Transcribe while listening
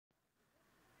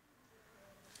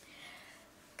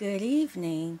Good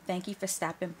evening. Thank you for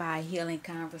stopping by Healing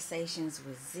Conversations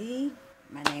with Z.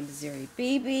 My name is Zuri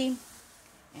Bibi,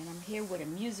 and I'm here with a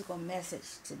musical message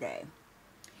today.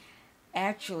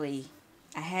 Actually,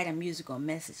 I had a musical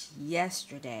message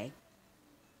yesterday,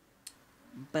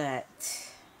 but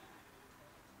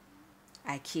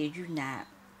I kid you not,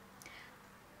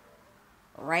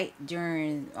 right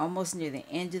during almost near the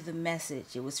end of the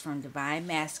message, it was from Divine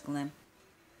Masculine.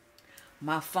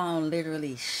 My phone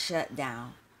literally shut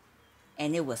down.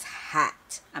 And it was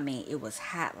hot. I mean, it was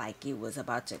hot like it was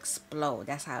about to explode.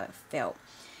 That's how it felt.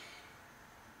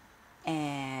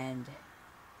 And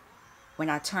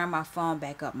when I turned my phone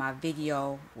back up, my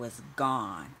video was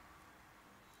gone.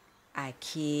 I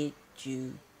kid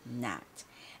you not.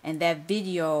 And that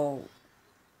video,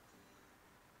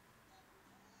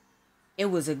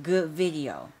 it was a good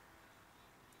video.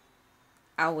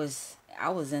 I was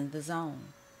in the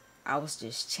zone. I was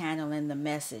just channeling the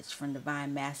message from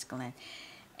Divine Masculine.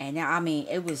 And I mean,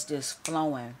 it was just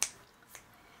flowing.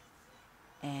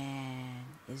 And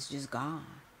it's just gone.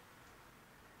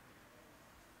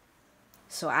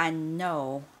 So I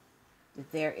know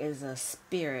that there is a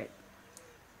spirit,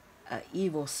 an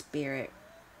evil spirit,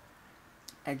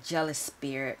 a jealous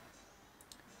spirit,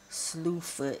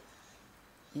 slewfoot.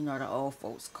 You know the old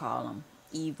folks call them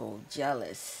evil,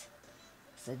 jealous.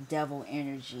 It's a devil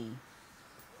energy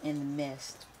in the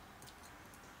midst.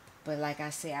 But like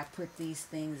I say, I put these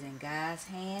things in God's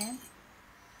hand,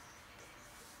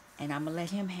 and I'm going to let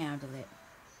him handle it.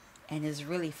 And it's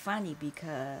really funny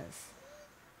because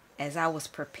as I was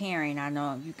preparing, I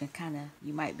know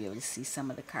you might be able to see some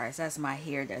of the cards. That's my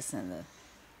hair that's in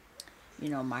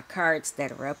my cards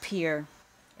that are up here.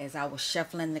 As I was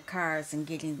shuffling the cards and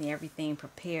getting everything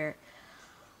prepared,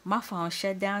 my phone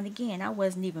shut down again. I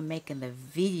wasn't even making the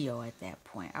video at that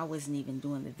point. I wasn't even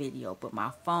doing the video, but my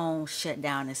phone shut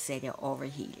down and said it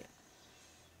overheated.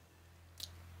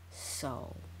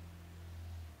 So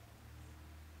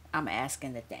I'm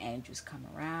asking that the angels come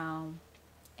around,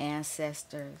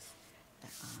 ancestors,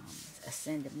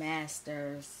 ascended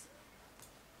masters,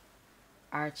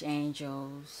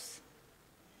 archangels,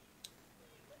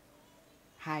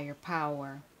 higher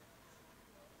power,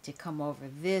 to come over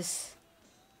this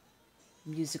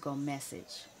musical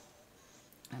message.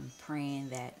 I'm praying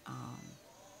that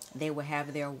they will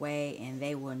have their way and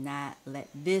they will not let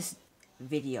this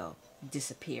video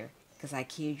disappear. Because I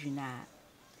kid you not,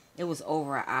 it was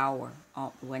over an hour.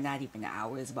 Well, not even an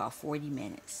hour. It was about 40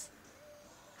 minutes.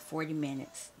 40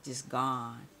 minutes just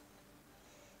gone.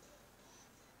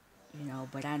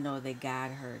 But I know that God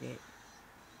heard it.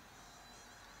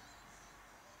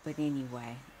 But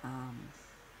anyway,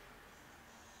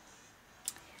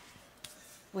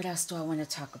 what else do I want to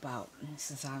talk about?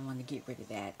 Since I want to get rid of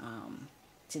that.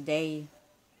 Today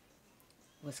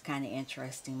was kind of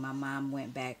interesting. My mom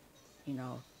went back,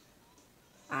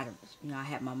 I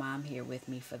had my mom here with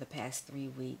me for the past 3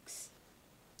 weeks.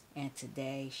 And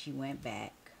today she went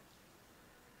back.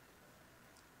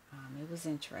 It was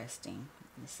interesting,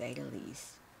 to say the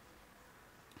least.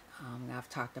 I've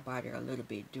talked about it a little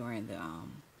bit during the,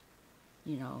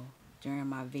 during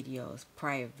my videos,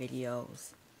 prior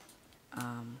videos.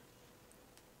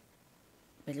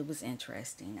 But it was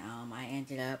interesting. I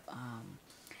ended up,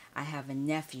 I have a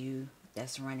nephew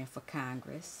that's running for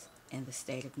Congress in the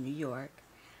state of New York.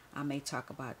 I may talk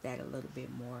about that a little bit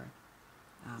more.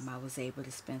 I was able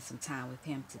to spend some time with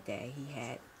him today. He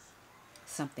had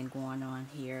something going on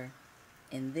here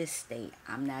in this state.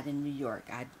 I'm not in New York,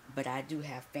 but I do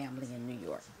have family in New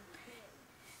York.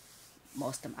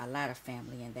 A lot of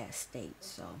family in that state.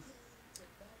 So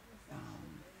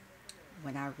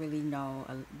when I really know,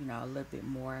 a little bit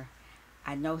more,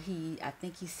 I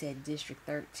think he said District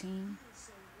 13.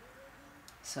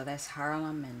 So that's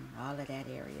Harlem and all of that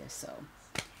area. So,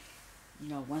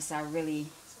 once I really,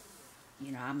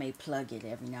 I may plug it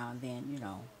every now and then,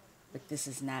 but this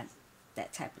is not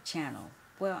that type of channel.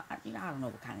 Well, I don't know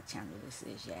what kind of channel this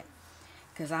is yet,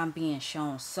 because I'm being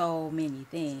shown so many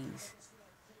things.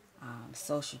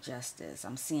 Social justice.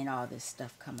 I'm seeing all this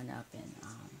stuff coming up, and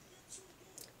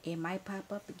it might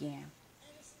pop up again.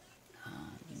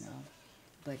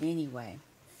 But anyway,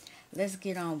 let's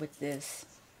get on with this.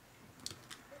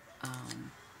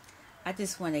 I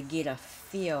just want to get a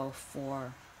feel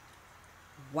for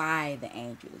why the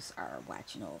angels are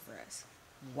watching over us.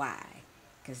 Why?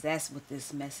 Because that's what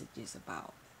this message is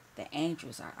about.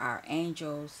 Our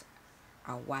angels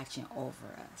are watching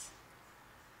over us.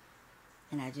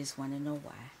 And I just want to know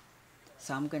why.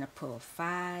 So I'm going to pull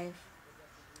 5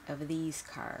 of these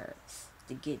cards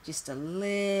to get just a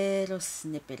little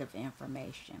snippet of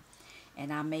information.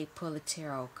 And I may pull a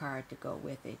tarot card to go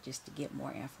with it just to get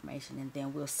more information. And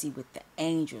then we'll see what the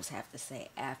angels have to say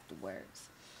afterwards.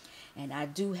 And I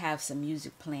do have some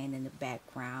music playing in the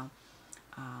background.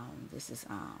 This is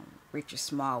Richard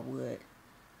Smallwood,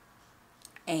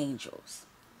 Angels.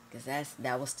 Because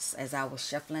that was, as I was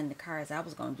shuffling the cards, I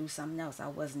was going to do something else. I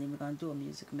wasn't even going to do a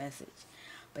music message.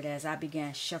 But as I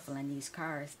began shuffling these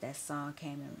cards, that song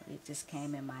came in, it just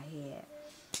came in my head.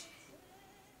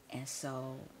 And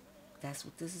so that's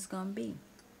what this is going to be.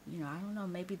 You know, I don't know,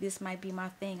 maybe this might be my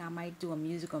thing. I might do a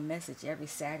musical message every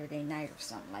Saturday night or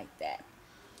something like that.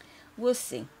 We'll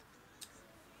see.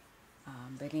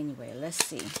 But anyway, let's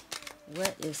see.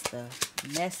 What is the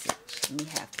message? Let me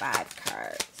have 5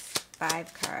 cards.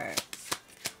 5 cards.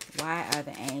 Why are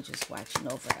the angels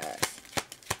watching over us?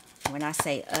 When I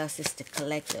say us, it's the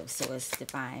collective. So it's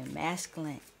divine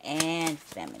masculine and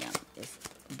feminine. It's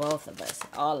both of us,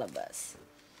 all of us.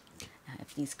 Now,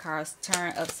 if these cards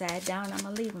turn upside down, I'm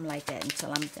going to leave them like that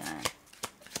until I'm done.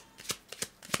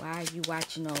 Why are you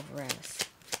watching over us?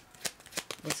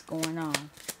 What's going on?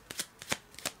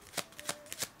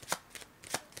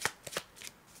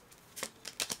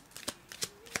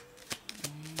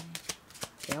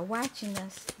 They're watching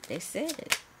us. They said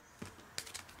it.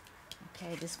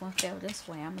 Okay, this one fell this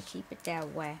way. I'm going to keep it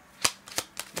that way.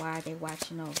 Why are they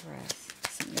watching over us?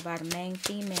 Something about a main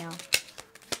female.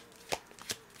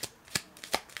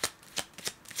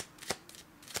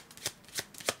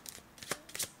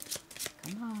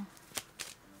 Come on.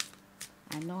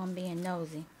 I know I'm being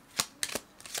nosy.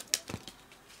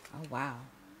 Oh, wow.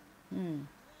 I'm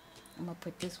going to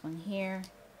put this one here.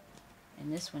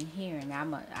 And this one here, and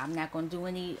I'm not going to do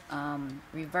any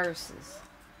reverses.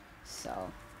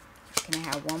 So, can I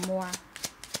have one more?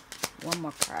 One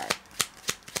more card.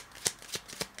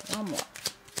 One more.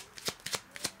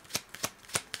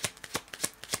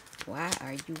 Why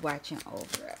are you watching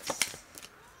over us?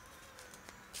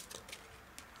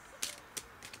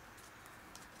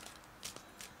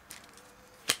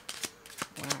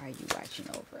 Why are you watching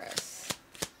over us?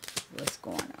 What's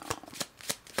going on?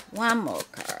 One more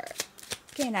card.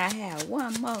 Can I have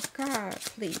one more card,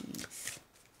 please?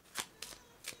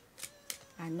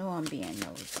 I know I'm being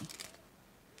nosy.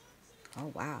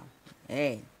 Oh, wow.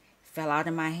 Hey, fell out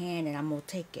of my hand and I'm going to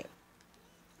take it.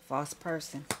 False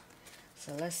person.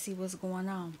 So let's see what's going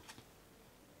on.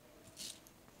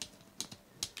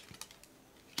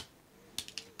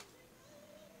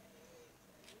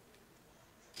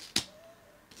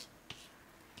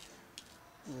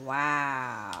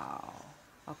 Wow.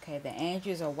 Okay, the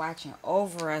angels are watching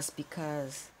over us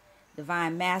because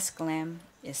divine masculine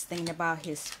is thinking about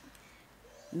his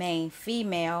main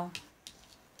female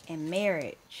and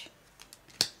marriage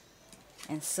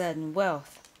and sudden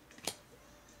wealth.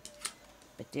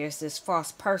 But there's this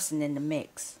false person in the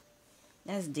mix.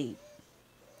 That's deep.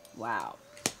 Wow.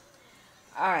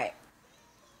 Alright.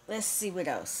 Let's see what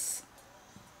else.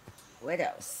 What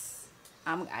else?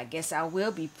 I guess I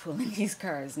will be pulling these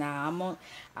cards now.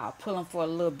 I'll pull them for a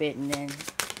little bit and then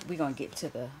we're going to get to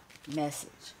the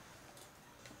message.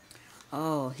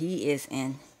 Oh, he is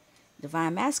in.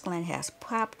 Divine Masculine has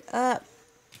popped up.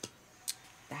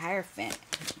 The Hierophant.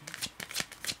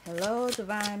 Hello,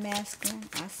 Divine Masculine.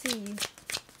 I see you.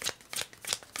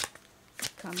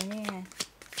 Coming in.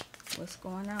 What's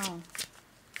going on?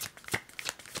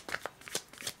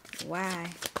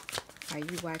 Why are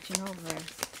you watching over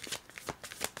us?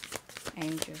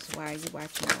 Angels, why are you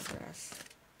watching over us?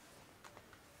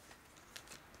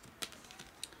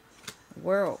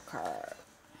 World card.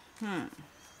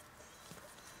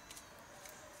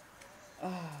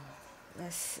 Oh,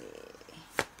 let's see.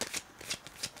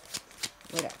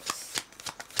 What else?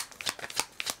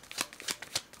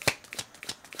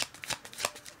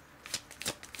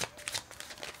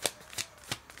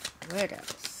 What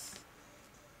else?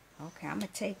 Okay, I'm going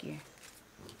to take you.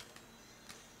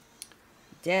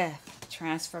 Death,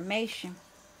 transformation.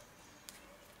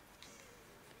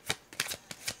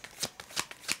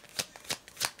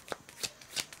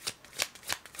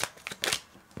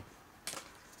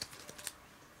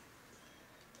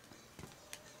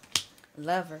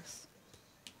 Lovers.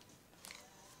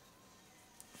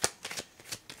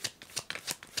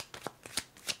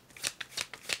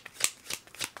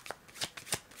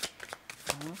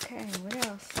 Okay, what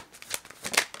else?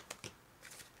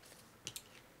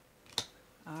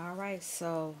 All right,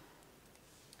 so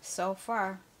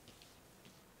far,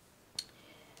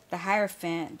 the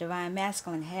Hierophant, Divine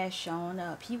Masculine, has shown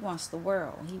up. He wants the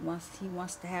world. He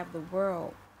wants to have the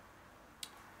world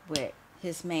with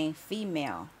his main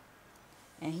female.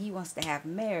 And he wants to have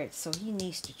marriage, so he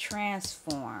needs to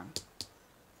transform.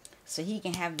 So he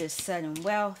can have this sudden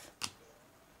wealth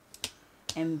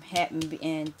and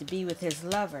to be with his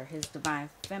lover, his divine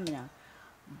feminine.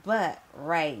 But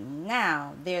right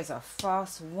now, there's a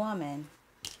false woman,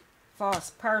 false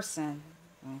person,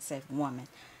 I'm gonna say woman,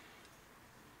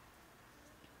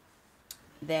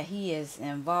 that he is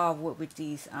involved with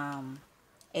these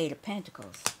Eight of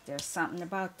Pentacles. There's something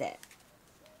about that.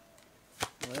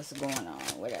 What's going on?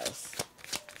 What else?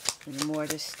 Any more of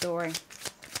this story?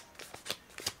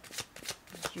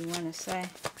 What you want to say?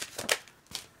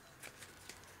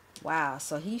 Wow,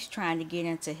 so he's trying to get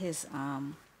into his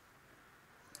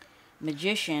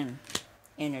magician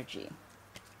energy.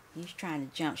 He's trying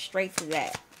to jump straight to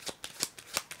that.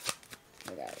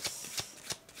 What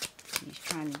else? He's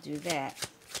trying to do that.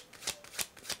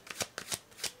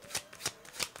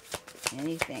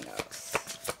 Anything else?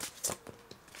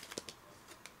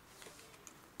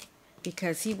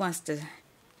 Because he wants to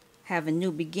have a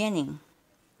new beginning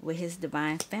with his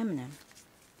divine feminine.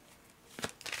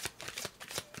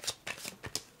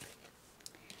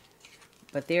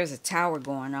 But there's a tower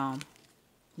going on.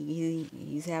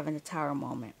 He's having a tower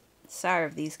moment. Sorry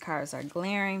if these cards are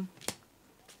glaring.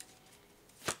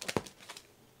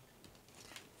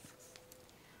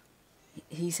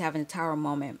 He's having a tower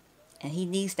moment. And he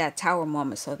needs that tower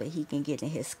moment so that he can get in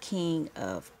his King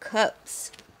of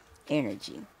Cups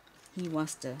energy. He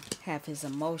wants to have his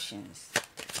emotions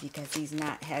because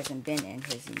hasn't been in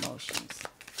his emotions.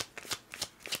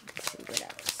 Let's see what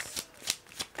else.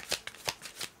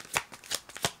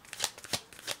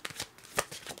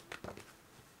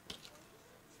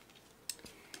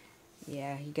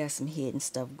 Yeah, he got some hidden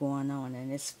stuff going on,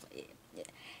 and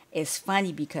it's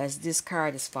funny because this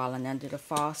card is falling under the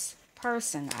false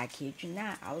person. I kid you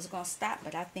not. I was gonna stop,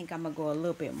 but I think I'm gonna go a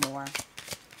little bit more.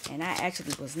 And I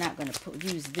actually was not going to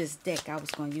use this deck. I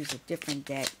was going to use a different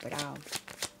deck, but I'm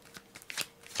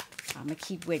going to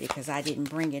keep with it because I didn't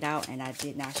bring it out and I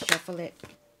did not shuffle it.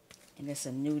 And it's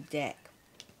a new deck.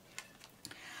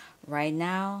 Right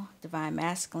now, Divine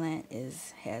Masculine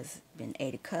has been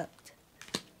Eight of Cups.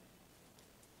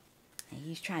 And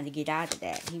he's trying to get out of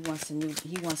that. He wants a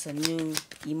new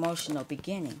emotional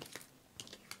beginning.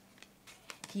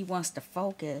 He wants to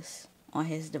focus on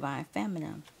his Divine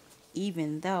Feminine.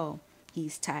 Even though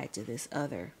he's tied to this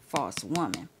other false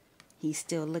woman, he's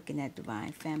still looking at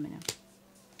Divine Feminine.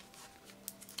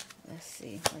 Let's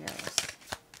see, what else?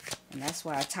 And that's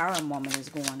why a tower moment is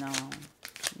going on.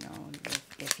 You know,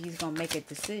 if he's going to make a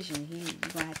decision, he's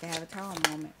going to have a tower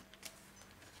moment.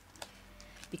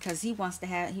 Because he wants to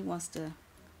have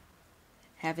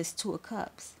his Two of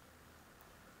Cups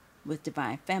with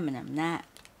Divine Feminine, not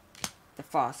the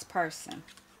false person.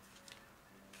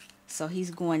 So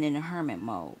he's going in a hermit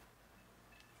mode.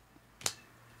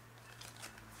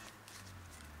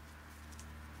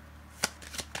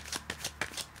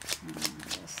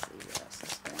 Let's see what else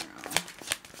is going on.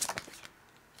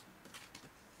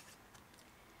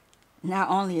 Not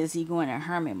only is he going in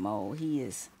hermit mode, he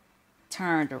is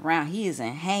turned around. He is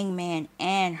in hangman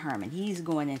and hermit. He's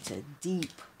going into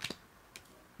deep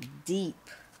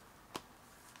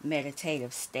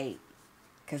meditative state.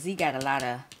 Because he got a lot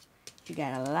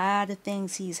of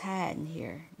things he's hiding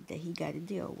here that he got to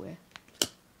deal with.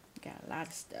 He got a lot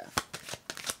of stuff.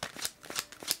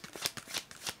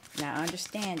 Now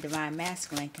understand, Divine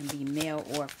Masculine can be male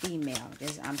or female.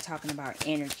 I'm talking about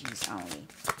energies only.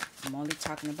 I'm only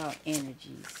talking about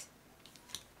energies.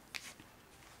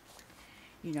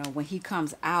 You know, when he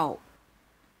comes out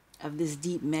of this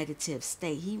deep meditative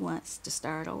state, he wants to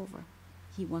start over.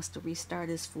 He wants to restart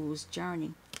his fool's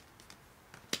journey.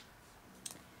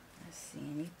 See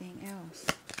anything else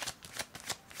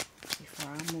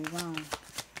before I move on?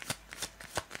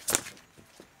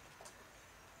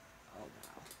 Oh,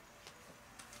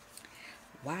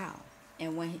 wow.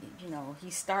 And when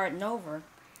he's starting over,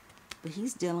 but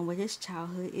he's dealing with his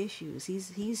childhood issues.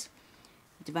 He's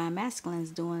Divine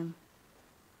Masculine's doing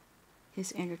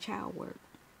his inner child work.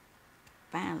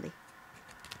 Finally.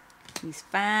 He's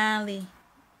finally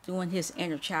doing his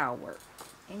inner child work.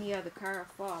 Any other card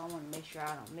fall, I want to make sure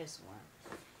I don't miss one.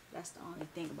 That's the only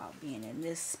thing about being in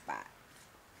this spot.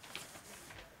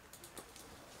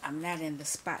 I'm not in the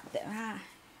spot that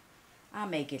I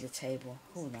may get a table.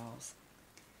 Who knows?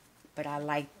 But I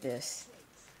like this.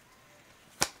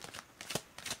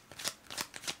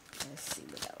 Let's see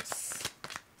what else.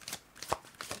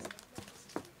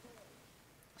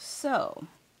 So,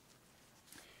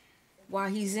 while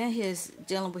he's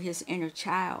dealing with his inner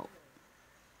child,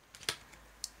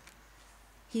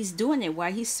 he's doing it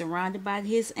while he's surrounded by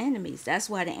his enemies. That's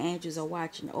why the angels are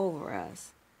watching over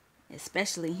us,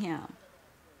 especially him.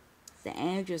 The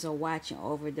angels are watching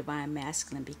over Divine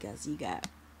Masculine because you got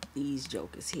these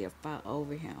jokers here fought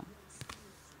over him.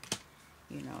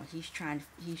 You know, he's trying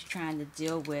to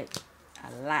deal with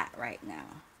a lot right now.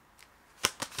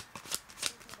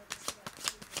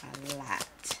 A lot.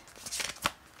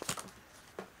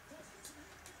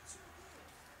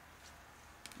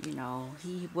 You know,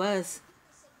 he was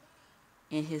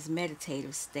in his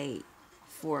meditative state,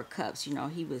 4 cups. You know,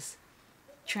 he was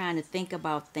trying to think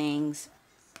about things.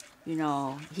 You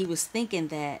know, he was thinking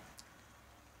that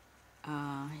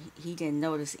he didn't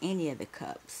notice any of the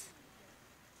cups.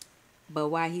 But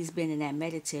while he's been in that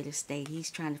meditative state, he's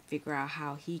trying to figure out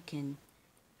how he can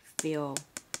fill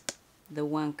the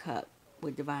 1 cup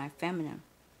with divine feminine.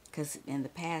 Because in the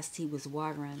past, he was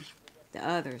watering the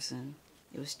others, and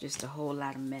it was just a whole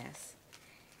lot of mess.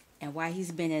 And while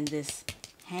he's been in this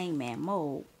hangman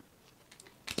mode,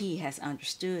 he has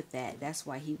understood that. That's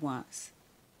why he wants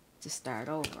to start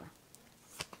over.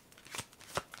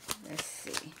 Let's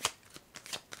see.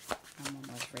 I'm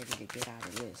almost ready to get out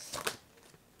of this.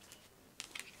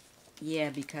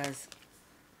 Yeah, because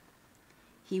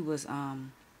he was,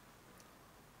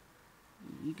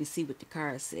 you can see what the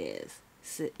card says,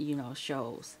 you know,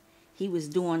 shows. He was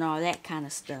doing all that kind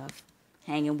of stuff,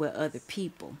 hanging with other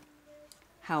people.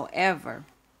 However,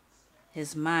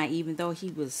 his mind, even though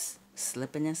he was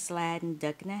slipping and sliding,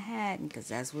 ducking and hiding, because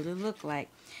that's what it looked like,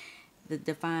 the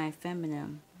divine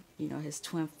feminine, you know, his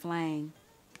twin flame,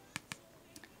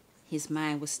 his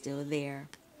mind was still there.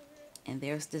 And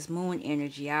there's this moon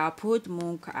energy. I pulled the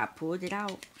moon card. I pulled it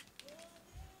out.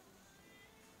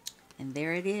 And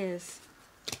there it is.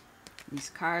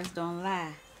 These cards don't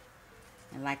lie.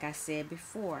 And like I said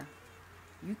before,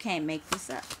 you can't make this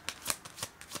up.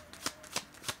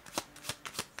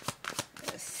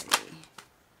 Let's see.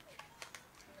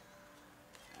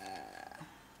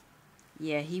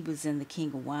 Yeah, he was in the King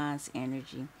of Wands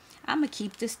energy. I'm going to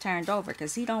keep this turned over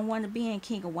because he don't want to be in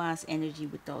King of Wands energy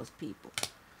with those people.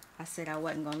 I said I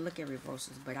wasn't going to look at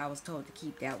reversals, but I was told to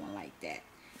keep that one like that.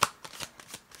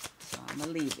 So I'm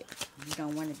going to leave it. You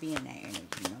don't want to be in that energy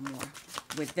no more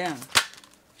with them.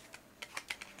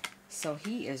 So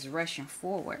he is rushing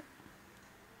forward.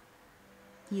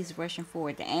 He's rushing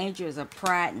forward. The angels are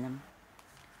prodding him,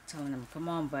 telling him, come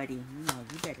on, buddy. You know,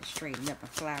 you better straighten up and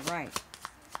fly right.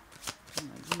 You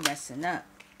know, you messing up.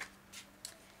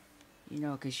 You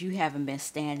know, because you haven't been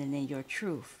standing in your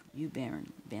truth. You've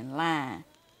been lying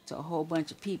to a whole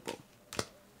bunch of people.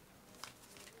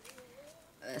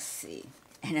 Let's see.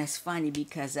 And that's funny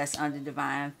because that's under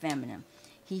divine feminine.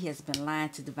 He has been lying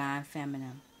to divine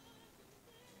feminine.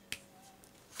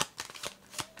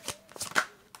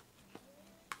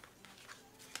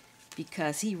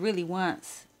 Because he really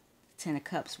wants 10 of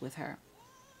Cups with her.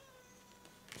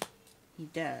 He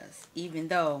does. Even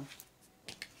though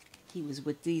he was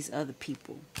with these other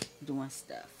people doing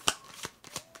stuff.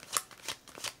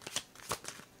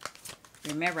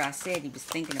 Remember, I said he was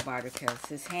thinking about her because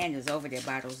his hand is over there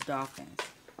by those dolphins.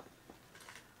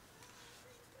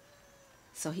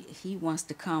 So he wants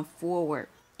to come forward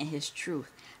in his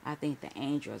truth. I think the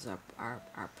angels are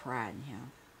prodding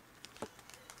him.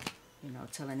 You know,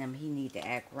 telling him he need to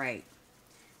act right.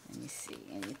 Let me see.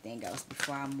 Anything else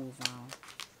before I move on?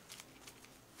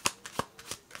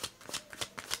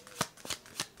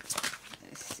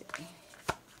 Let's see.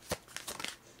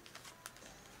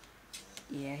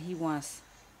 Yeah, he wants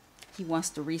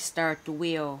to restart the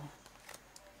wheel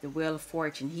of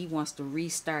fortune. He wants to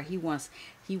restart. He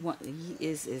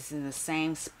is in the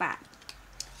same spot.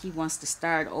 He wants to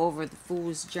start over the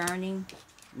Fool's journey,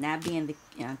 not being the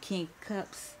King of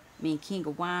Cups, being King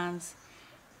of Wands,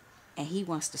 and he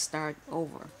wants to start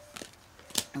over.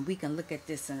 And we can look at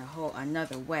this in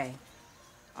another way.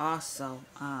 Also,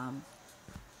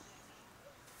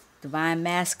 divine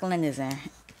masculine is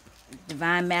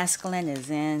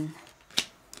in.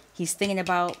 He's thinking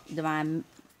about divine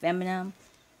feminine,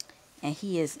 and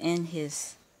he is in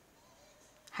his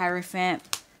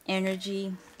Hierophant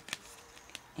energy,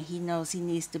 and he knows he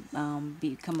needs to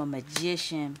become a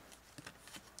magician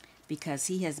because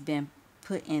he has been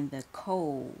put in the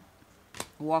cold,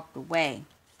 walked away.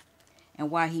 And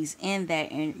while he's in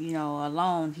that, you know,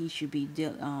 alone, he should be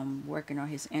working on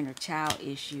his inner child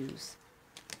issues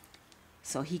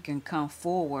so he can come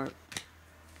forward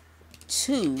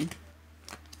to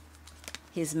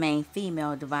his main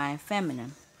female, divine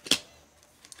feminine,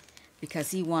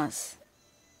 because he wants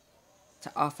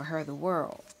to offer her the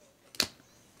world.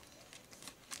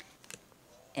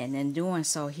 And in doing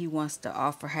so, he wants to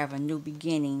have a new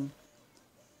beginning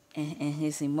in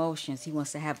his emotions. He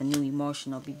wants to have a new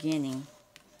emotional beginning.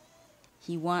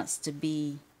 He wants to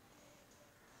be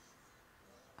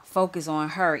focused on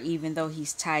her, even though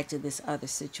he's tied to this other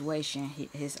situation.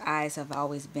 His eyes have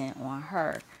always been on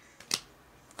her.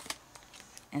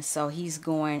 And so he's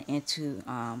going into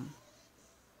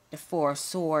the Four of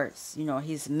Swords. You know,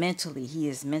 he is mentally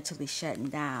shutting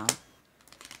down.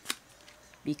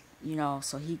 You know,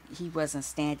 so he wasn't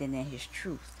standing in his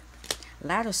truth. A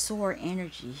lot of sword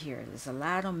energy here. There's a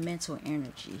lot of mental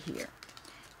energy here.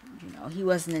 You know, he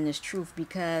wasn't in his truth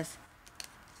because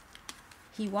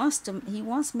he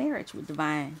wants marriage with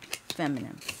divine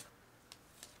feminine.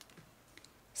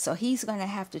 So he's going to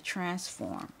have to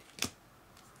transform.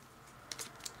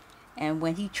 And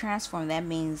when he transformed, that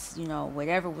means, you know,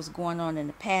 whatever was going on in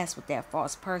the past with that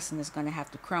false person is going to have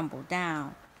to crumble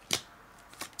down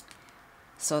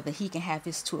so that he can have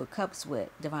his Two of Cups with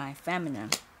divine feminine.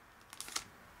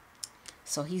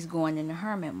 So he's going into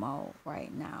hermit mode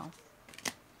right now.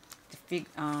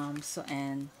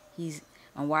 And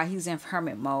while he's in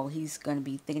hermit mode, he's going to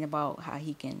be thinking about how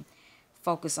he can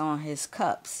focus on his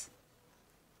cups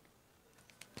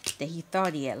that he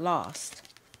thought he had lost,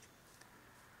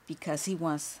 because he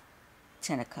wants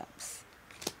 10 of Cups.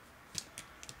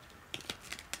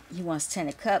 He wants 10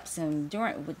 of Cups, and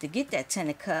to get that 10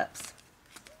 of Cups,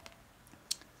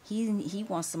 he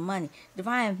wants some money.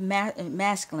 Divine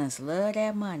masculines love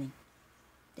that money.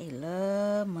 They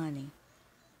love money.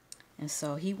 And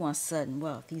so he wants sudden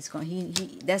wealth.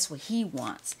 That's what he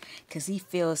wants, because he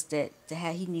feels that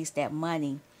he needs that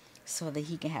money so that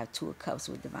he can have Two of Cups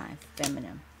with divine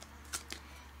feminine.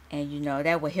 And you know,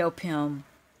 that will help him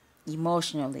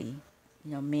emotionally.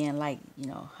 You know, men like, you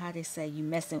know, how they say,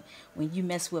 when you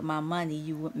mess with my money,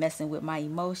 you messing with my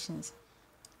emotions.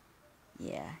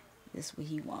 Yeah, that's what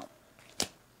he wants.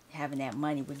 Having that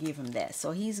money will give him that.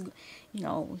 So he's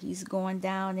going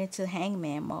down into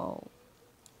hangman mode.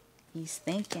 He's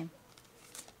thinking,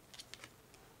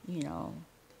 you know,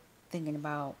 thinking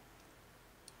about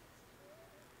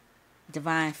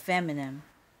divine feminine,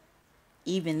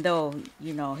 even though,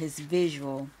 you know, his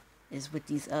visual is with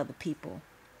these other people.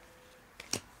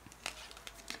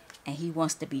 And he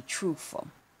wants to be truthful.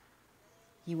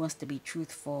 He wants to be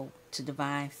truthful to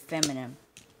divine feminine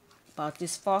about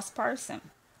this false person.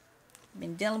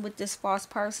 Been dealing with this false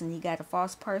person. He got a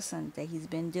false person that he's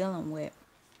been dealing with.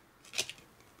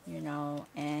 You know,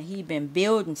 and he been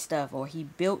building stuff, or he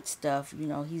built stuff. You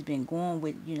know, he's been going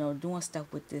with, you know, doing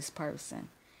stuff with this person.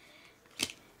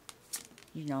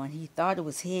 You know, and he thought it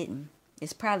was hidden.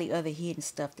 It's probably other hidden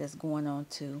stuff that's going on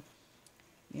too.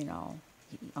 You know,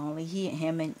 only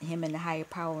him and the higher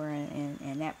power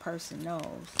and that person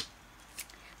knows.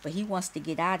 But he wants to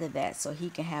get out of that so he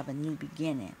can have a new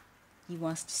beginning. He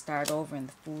wants to start over in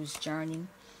the Fool's journey.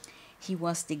 He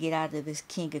wants to get out of this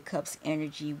King of Cups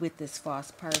energy with this false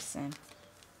person.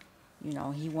 You know,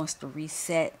 he wants to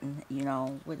reset. And, you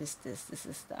know, what is this? This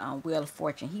is the Wheel of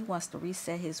Fortune. He wants to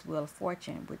reset his Wheel of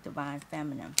Fortune with divine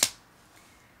feminine.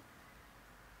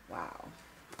 Wow.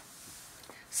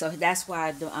 So that's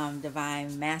why the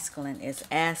divine masculine is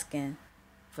asking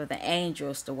for the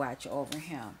angels to watch over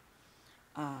him.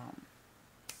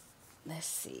 Let's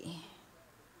see.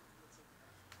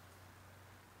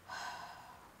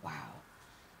 Wow.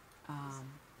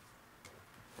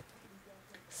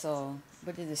 So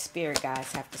what do the spirit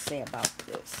guides have to say about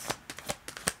this?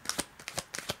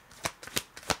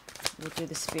 What do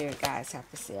the spirit guides have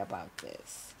to say about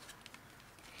this?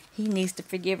 He needs to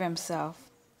forgive himself.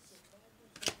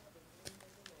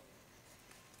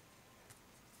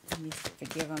 He needs to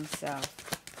forgive himself.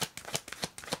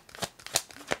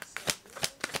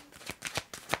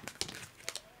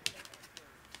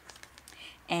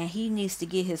 And he needs to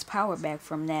get his power back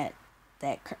from the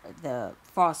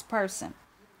false person.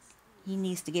 He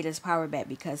needs to get his power back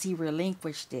because he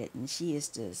relinquished it, and she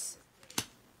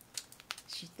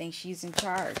thinks she's in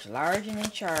charge, large and in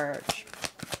charge.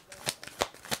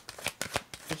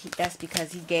 That's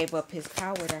because he gave up his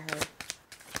power to her.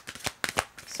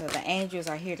 So the angels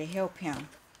are here to help him.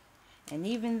 And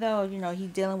even though, you know,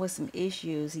 he's dealing with some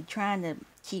issues, he's trying to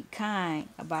keep kind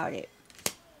about it.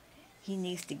 He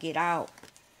needs to get out.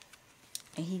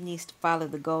 And he needs to follow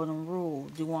the golden rule.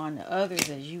 Do unto others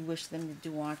as you wish them to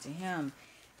do unto him.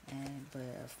 But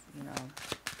you know,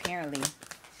 apparently,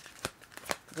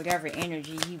 whatever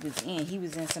energy he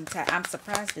was in some time. I'm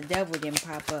surprised the devil didn't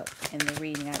pop up in the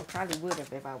reading. I probably would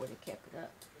have if I would have kept it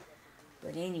up.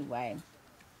 But anyway,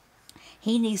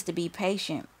 he needs to be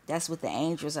patient. That's what the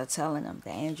angels are telling him.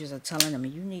 The angels are telling him,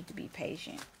 you need to be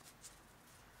patient.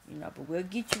 You know, but we'll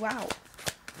get you out.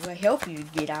 We'll help you to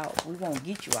get out. We won't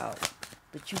get you out.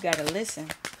 But you got to listen.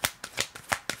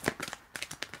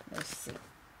 Let's see.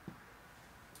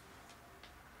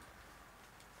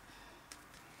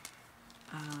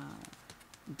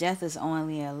 Death is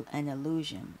only an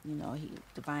illusion. You know,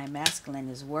 divine masculine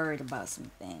is worried about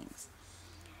some things.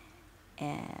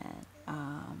 And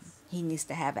he needs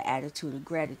to have an attitude of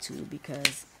gratitude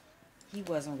because he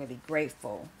wasn't really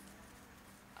grateful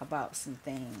about some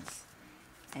things.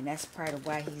 And that's part of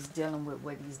why he's dealing with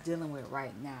what he's dealing with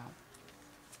right now.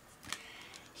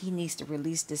 He needs to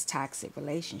release this toxic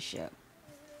relationship.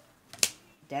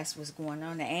 That's what's going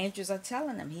on. The angels are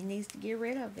telling him he needs to get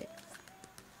rid of it.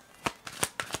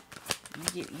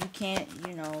 You can't,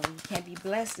 you can't be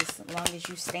blessed as long as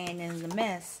you stand in the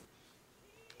mess.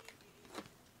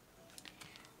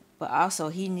 But also,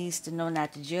 he needs to know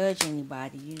not to judge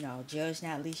anybody. Judge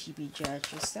not, lest you be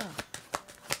judged yourself.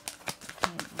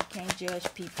 You can't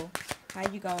judge people. How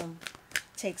you gonna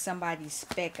take somebody's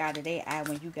speck out of their eye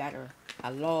when you got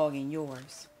a log in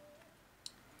yours?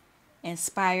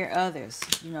 Inspire others.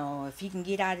 If he can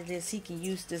get out of this, he can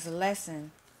use this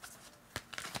lesson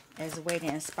as a way to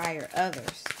inspire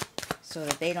others so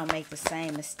that they don't make the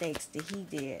same mistakes that he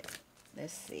did.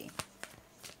 Let's see.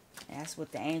 That's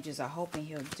what the angels are hoping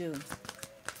he'll do.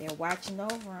 They're watching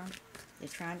over him. They're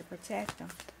trying to protect him.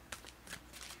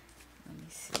 Let me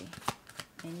see.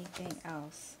 Anything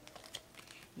else?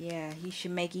 Yeah, he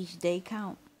should make each day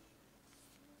count.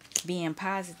 Being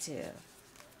positive.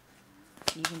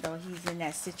 Even though he's in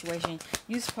that situation,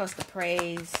 you're supposed to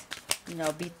praise,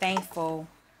 be thankful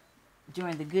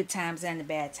during the good times and the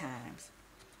bad times.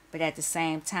 But at the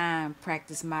same time,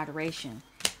 practice moderation.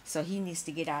 So he needs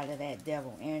to get out of that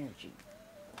devil energy.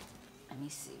 Let me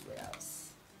see what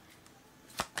else.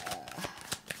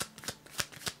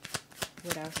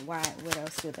 What else? What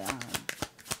else do the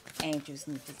angels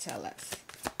need to tell us?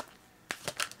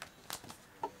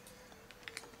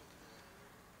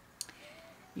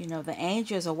 The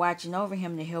angels are watching over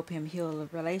him to help him heal a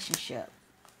relationship.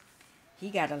 He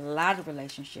got a lot of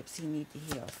relationships he needs to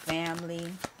heal.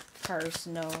 Family,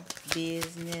 personal,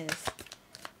 business,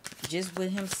 just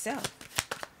with himself.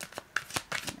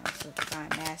 So divine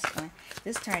masculine.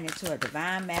 This turned into a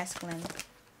divine masculine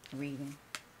reading.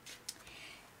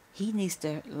 He needs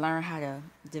to learn how to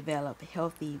develop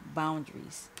healthy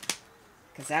boundaries.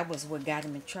 Because that was what got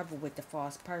him in trouble with the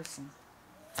false person.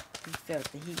 He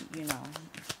felt that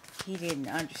he didn't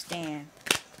understand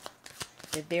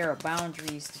that there are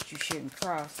boundaries that you shouldn't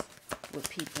cross with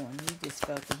people. And he just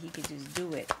felt that he could just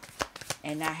do it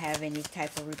and not have any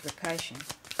type of repercussion.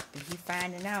 But he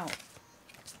finding out,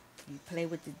 you play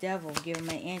with the devil, give him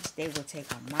an inch, they will take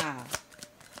a mile.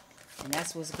 And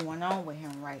that's what's going on with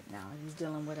him right now. He's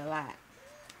dealing with a lot.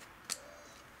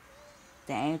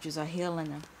 The angels are healing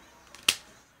him.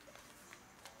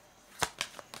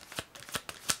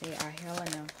 They are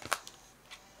healing him.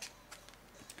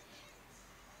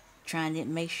 Trying to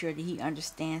make sure that he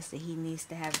understands that he needs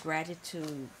to have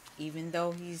gratitude, even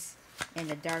though he's in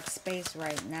a dark space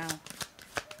right now.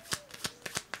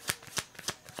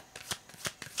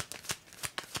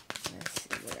 Let's see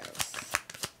what else.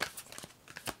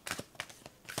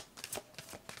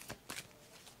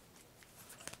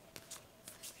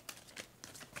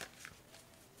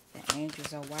 The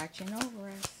angels are watching over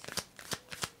us.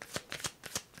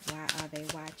 Why are they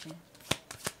watching?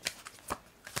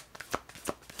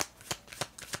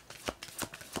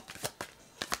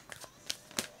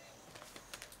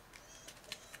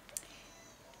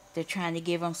 They're trying to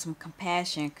give them some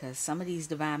compassion because some of these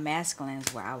divine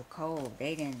masculines were out cold.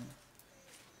 They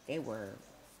were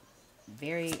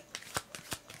very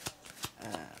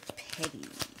petty.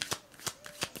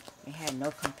 They had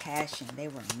no compassion. They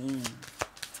were mean.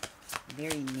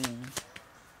 Very mean.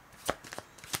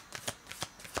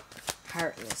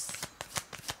 Heartless.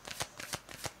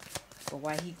 But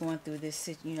why he going through this,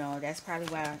 that's probably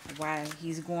why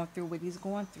he's going through what he's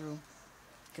going through.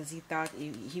 Because he thought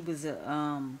he was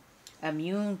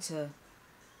immune to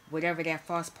whatever that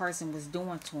false person was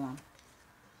doing to him.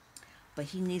 But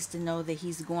he needs to know that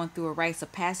he's going through a rites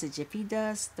of passage. If he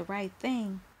does the right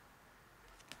thing,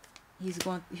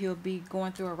 he'll be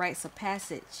going through a rites of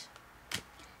passage.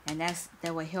 And that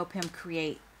will help him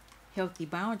create healthy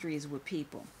boundaries with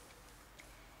people.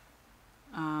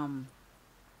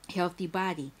 Healthy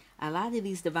body. A lot of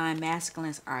these divine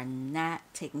masculines are not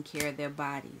taking care of their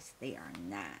bodies. They are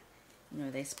not.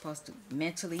 They're supposed to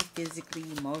mentally, physically,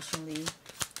 emotionally,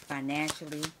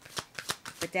 financially.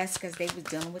 But that's because they was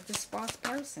dealing with this false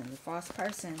person. The false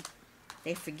person,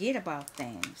 they forget about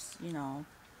things, the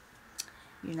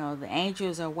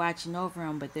angels are watching over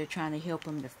them, but they're trying to help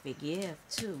them to forgive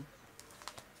too.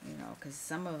 Because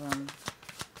some of them,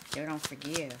 they don't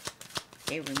forgive.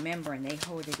 They remember and they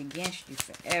hold it against you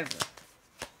forever.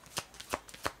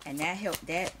 And that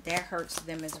hurts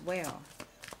them as well.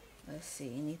 Let's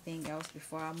see, anything else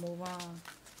before I move on?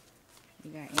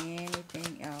 You got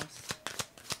anything else?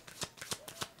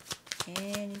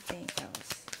 Anything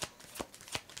else?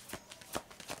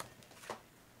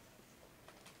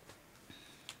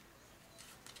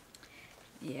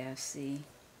 Yeah, see,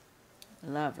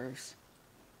 lovers.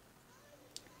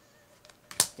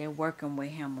 They're working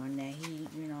with him on that.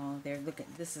 They're looking.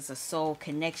 This is a soul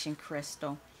connection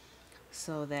crystal.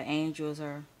 So the angels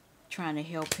are trying to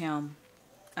help him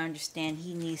understand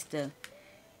he needs to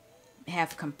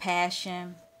have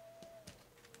compassion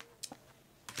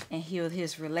and heal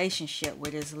his relationship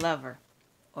with his lover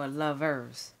or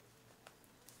lovers.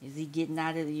 Is he getting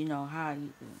out of, how,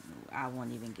 I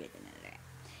won't even get into that.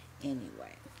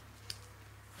 Anyway,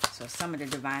 so some of the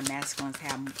divine masculines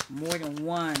have more than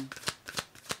one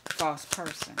false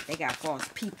person. They got false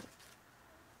people.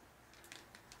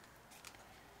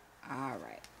 All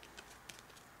right.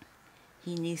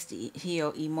 He needs to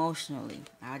heal emotionally.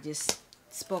 I just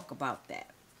spoke about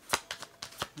that.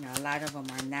 A lot of them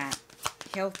are not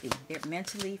healthy. They're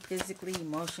mentally, physically,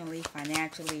 emotionally,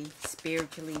 financially,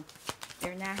 spiritually.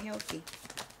 They're not healthy.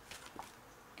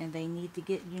 And they need to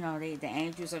get, the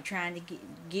angels are trying to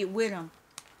get with them.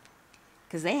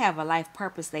 Because they have a life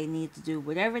purpose they need to do.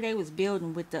 Whatever they was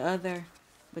building with the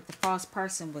false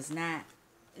person is not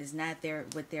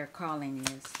what their calling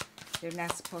is. They're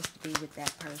not supposed to be with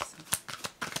that person.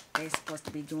 They're supposed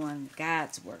to be doing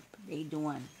God's work. They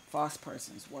doing false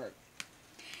person's work.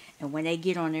 And when they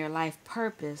get on their life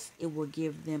purpose, it will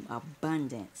give them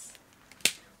abundance.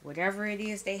 Whatever it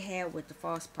is they had with the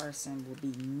false person will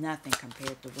be nothing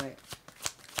compared to what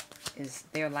is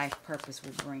their life purpose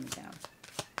will bring them.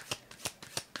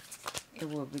 It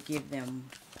will give them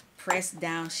pressed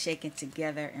down, shaken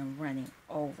together, and running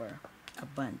over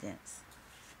abundance.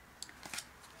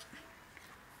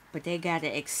 But they got to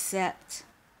accept,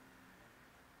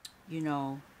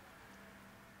 the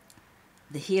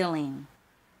healing,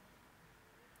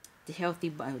 the healthy,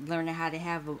 learning how to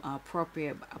have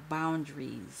appropriate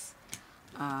boundaries.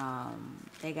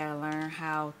 They got to learn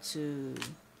how to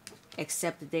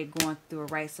accept that they're going through a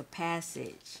rites of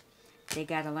passage. They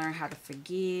got to learn how to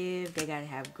forgive. They got to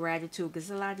have gratitude. Because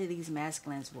a lot of these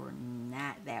masculines were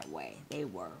not that way. They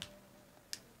were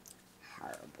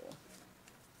horrible.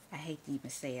 I hate to even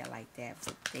say it like that,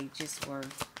 but they just were.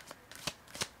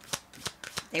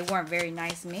 They weren't very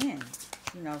nice men.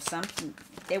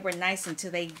 They were nice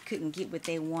until they couldn't get what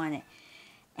they wanted.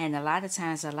 And a lot of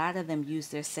times, a lot of them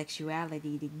used their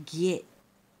sexuality to get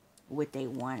what they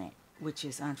wanted, which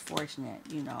is unfortunate,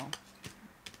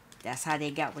 That's how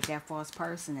they got with that false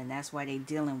person, and that's why they're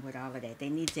dealing with all of that. They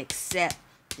need to accept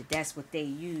that that's what they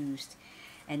used,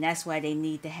 and that's why they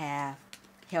need to have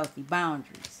healthy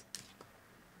boundaries.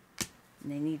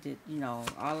 And they need to,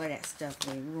 all of that stuff.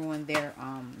 They ruined their,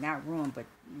 not ruined, but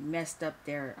messed up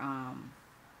their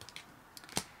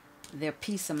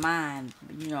peace of mind.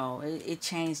 It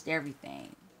changed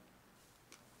everything.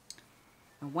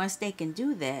 And once they can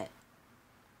do that,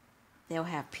 they'll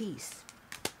have peace.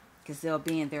 Because they'll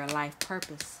be in their life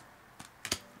purpose.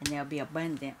 And they'll be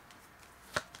abundant.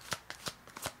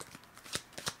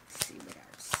 Let's see what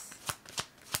else.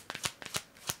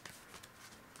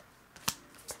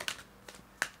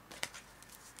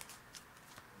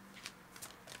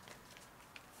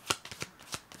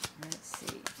 Let's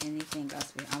see. Anything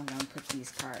else? I'm going to put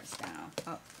these cards down.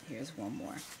 Oh, here's one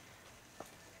more.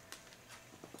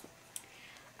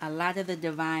 A lot of the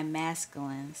divine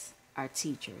masculines are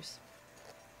teachers.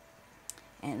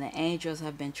 And the angels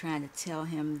have been trying to tell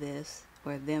him this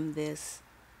or them this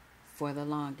for the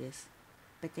longest.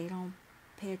 But they don't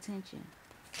pay attention.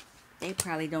 They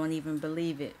probably don't even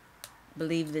believe it.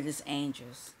 Believe that it's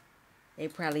angels. They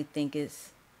probably think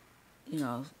it's,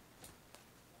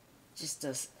 just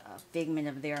a figment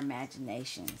of their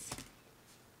imaginations.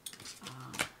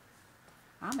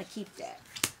 I'm going to keep that.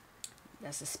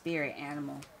 That's a spirit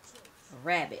animal. A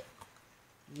rabbit.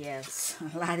 Yes,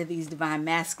 a lot of these divine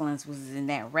masculines was in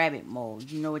that rabbit mode.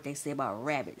 You know what they say about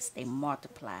rabbits. They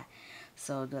multiply.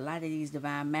 So a lot of these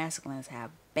divine masculines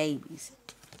have babies.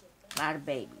 A lot of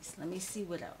babies. Let me see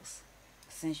what else.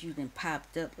 Since you done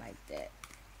popped up like that,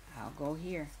 I'll go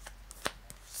here.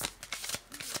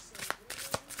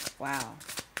 Wow.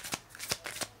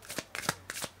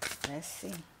 Let's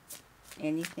see.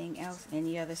 Anything else?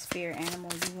 Any other spirit animal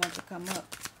you want to come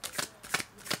up?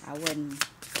 I wasn't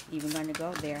even going to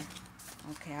go there.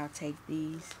 Okay, I'll take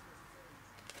these.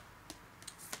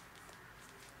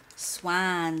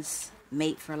 Swans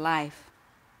mate for life.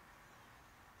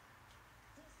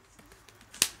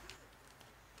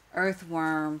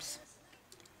 Earthworms.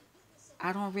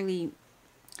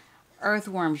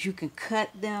 Earthworms, you can cut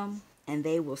them and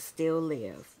they will still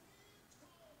live.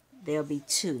 There'll be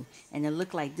two. And it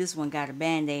look like this one got a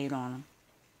band-aid on them.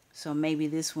 So maybe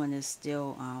this one is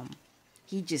still,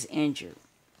 he just injured.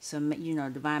 So,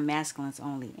 divine masculine's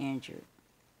only injured.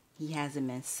 He hasn't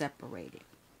been separated.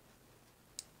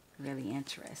 Really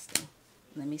interesting.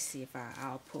 Let me see if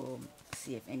I'll pull,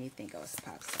 see if anything else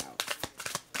pops out.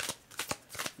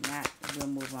 Not, we'll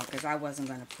move on because I wasn't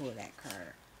going to pull that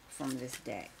card from this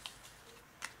deck.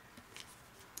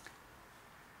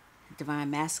 Divine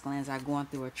masculines are going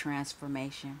through a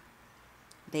transformation.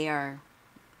 They are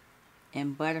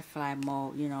in butterfly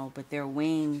mode, but their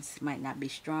wings might not be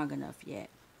strong enough yet.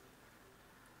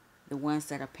 The ones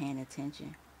that are paying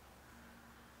attention.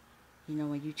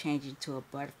 When you change into a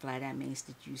butterfly, that means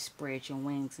that you spread your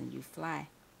wings and you fly.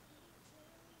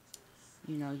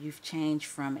 You've changed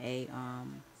from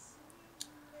an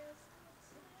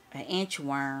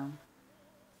inchworm.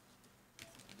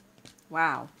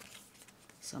 Wow.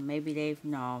 So maybe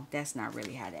no, that's not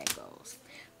really how that goes.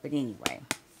 But anyway,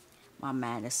 my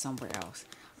mind is somewhere else.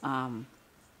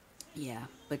 Yeah,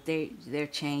 but they're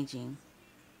changing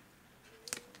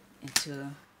into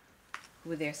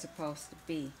who they're supposed to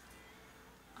be.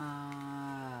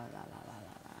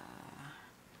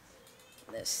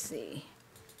 Let's see.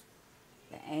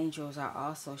 The angels are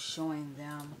also showing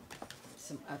them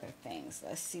some other things.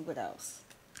 Let's see what else.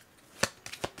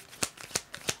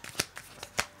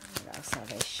 What else are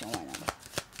they showing them?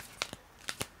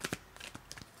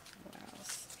 What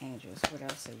else? Angels, what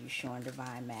else are you showing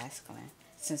divine masculine?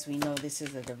 Since we know this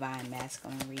is a divine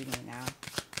masculine reading now.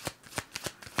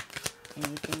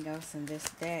 Anything else in this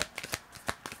deck?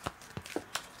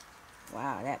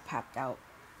 Wow, that popped out.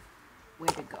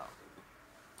 Where'd it go?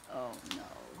 Oh no.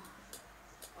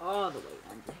 All the way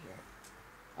under here.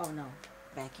 Oh no,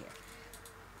 back here.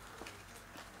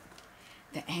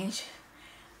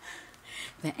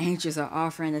 The angels are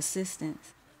offering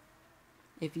assistance.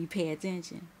 If you pay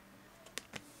attention,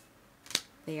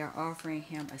 they are offering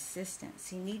him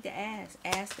assistance. You need to ask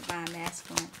divine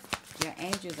masculine. Your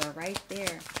angels are right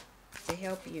there to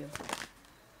help you.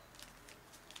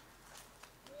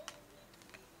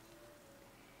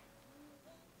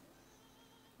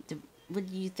 What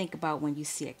do you think about when you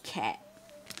see a cat?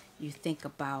 You think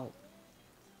about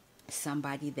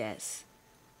somebody that's,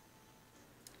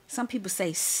 some people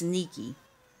say sneaky,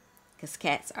 because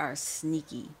cats are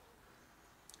sneaky,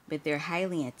 but they're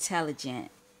highly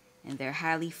intelligent and they're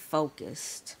highly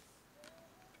focused.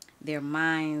 Their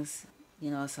minds,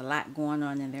 it's a lot going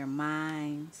on in their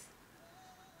minds,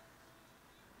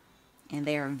 and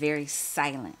they are very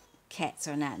silent. Cats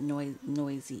are not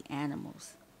noisy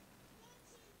animals.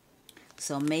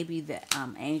 So maybe the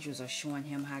angels are showing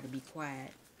him how to be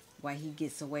quiet while he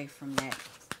gets away from that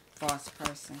false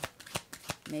person.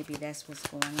 Maybe that's what's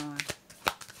going on.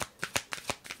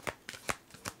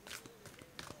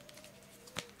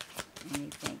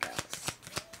 Anything else?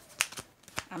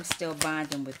 I'm still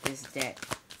bonding with this deck.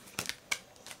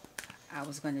 I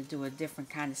was going to do a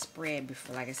different kind of spread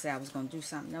before. Like I said, I was going to do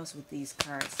something else with these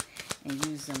cards and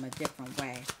use them a different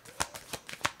way.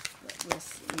 But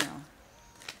let's,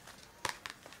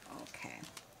 okay.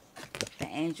 The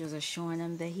angels are showing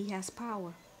him that he has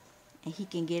power. And he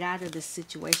can get out of the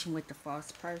situation with the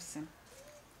false person.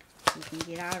 He can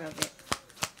get out of it.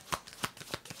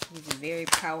 He's a very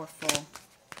powerful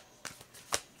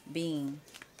being.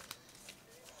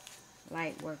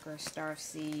 Light worker,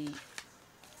 starseed.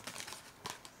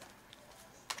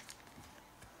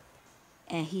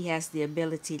 And he has the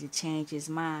ability to change his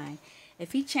mind.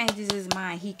 If he changes his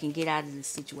mind, he can get out of the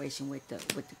situation with the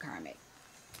karmic.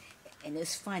 And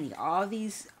it's funny, all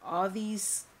these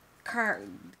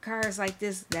cards like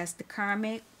this, that's the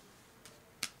karmic.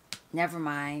 Never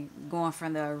mind, going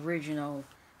from the original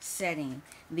setting.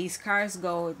 These cards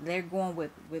they're going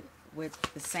with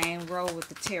the same row with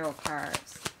the tarot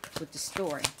cards, with the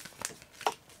story.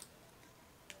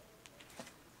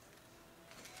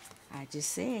 I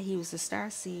just said he was a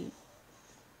starseed.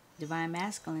 Divine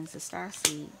masculine's a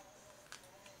starseed.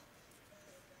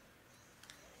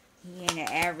 He ain't an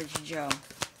average Joe.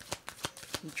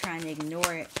 He's trying to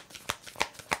ignore it,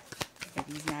 but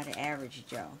he's not an average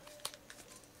Joe.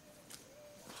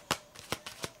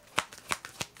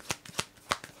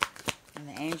 And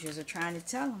the angels are trying to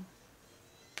tell him.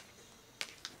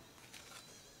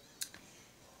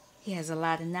 He has a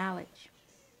lot of knowledge.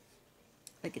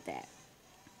 Look at that.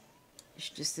 It's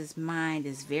just his mind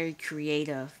is very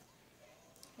creative.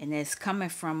 And it's coming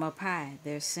from up high.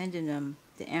 They're sending him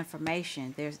the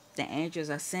information. The angels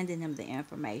are sending him the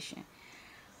information.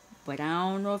 But I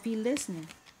don't know if he's listening.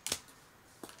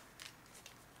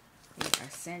 They are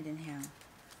sending him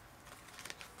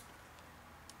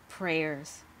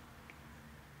prayers.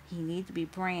 He needs to be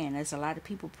praying. There's a lot of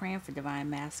people praying for divine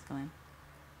masculine.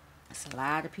 It's a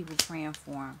lot of people praying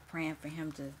for him, praying for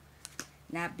him to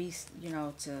not be,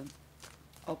 to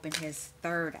open his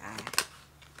third eye.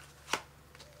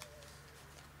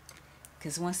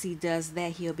 Because once he does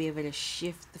that, he'll be able to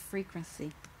shift the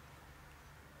frequency.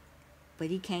 But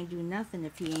he can't do nothing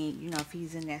if he ain't, if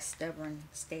he's in that stubborn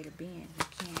state of being.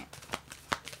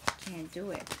 He can't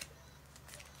do it.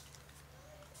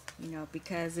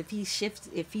 Because if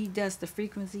he does the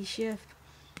frequency shift,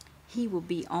 he will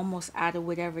be almost out of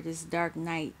whatever this dark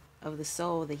night of the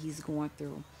soul that he's going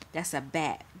through. That's a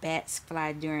bat. Bats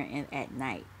fly during at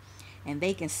night, and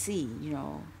they can see.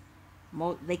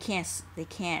 They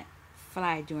can't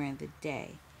fly during the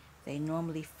day. They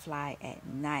normally fly at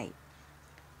night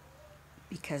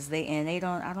because they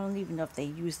don't. I don't even know if they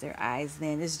use their eyes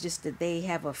then. It's just that they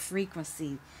have a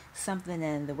frequency, something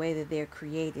in the way that they're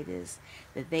created is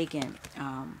that they can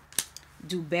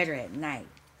do better at night.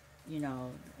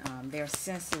 Their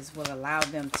senses will allow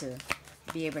them to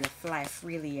be able to fly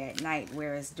freely at night,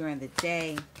 whereas during the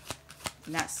day,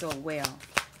 not so well.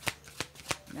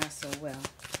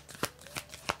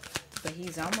 But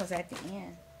he's almost at the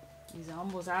end. He's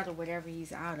almost out of whatever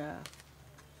he's out of.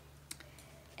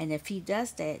 And if he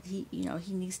does that, he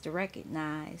needs to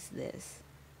recognize this.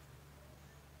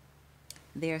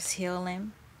 There's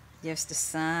healing. There's the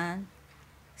sun.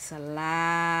 It's a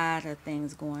lot of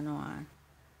things going on.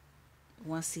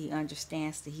 Once he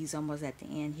understands that he's almost at the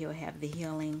end, he'll have the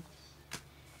healing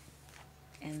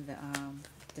and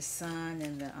the sun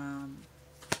and the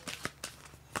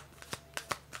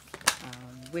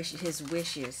his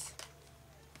wishes.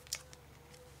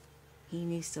 He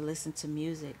needs to listen to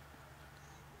music.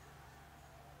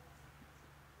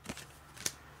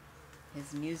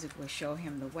 His music will show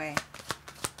him the way.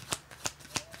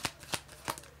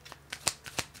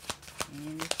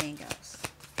 Anything else?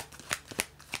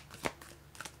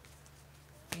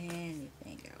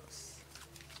 Anything else?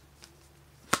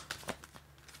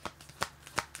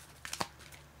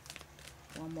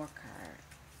 One more card.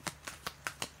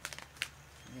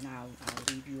 And then I'll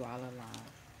leave you all alone.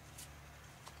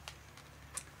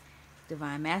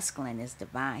 Divine Masculine is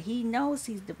divine. He knows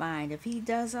he's divine. If he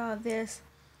does all this,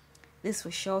 this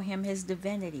will show him his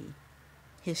divinity,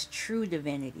 his true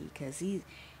divinity, because he's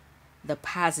the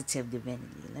positive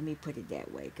divinity. Let me put it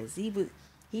that way, because he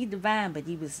divine, but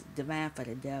he was divine for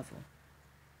the devil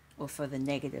or for the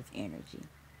negative energy.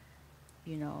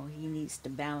 He needs to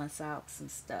balance out some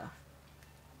stuff.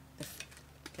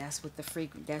 That's what the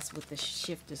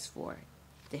shift is for,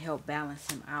 to help balance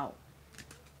him out.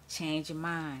 Change your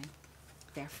mind.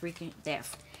 That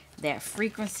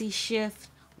frequency shift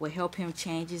will help him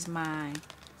change his mind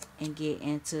and get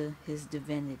into his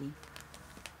divinity.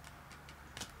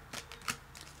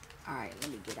 All right, let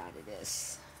me get out of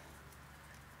this.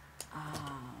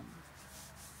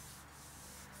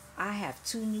 I have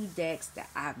 2 new decks that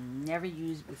I've never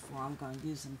used before. I'm going to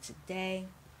use them today.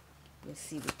 Let's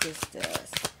see what this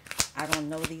does. I don't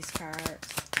know these cards.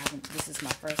 This is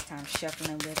my first time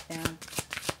shuffling with them.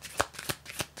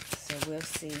 So we'll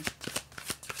see.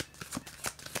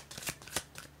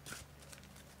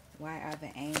 Why are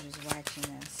the angels watching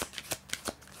us?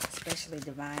 Especially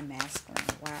Divine Masculine.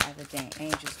 Why are the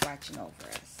angels watching over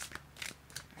us?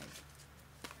 Right.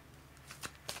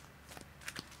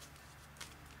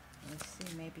 Let's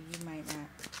see. Maybe you might not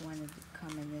want to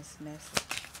come in this message.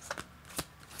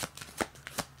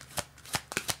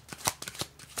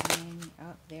 And,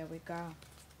 oh, there we go.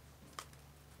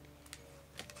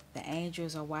 The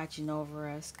angels are watching over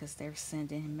us because they're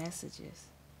sending messages.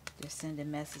 They're sending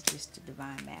messages to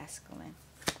Divine Masculine.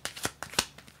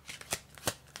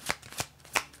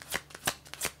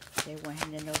 They want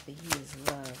him to know that he is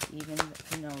loved, even,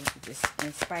 just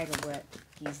in spite of what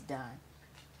he's done.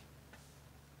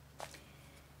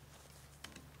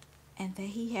 And that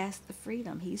he has the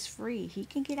freedom. He's free. He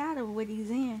can get out of what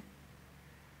he's in.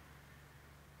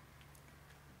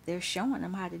 They're showing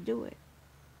him how to do it.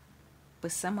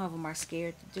 But some of them are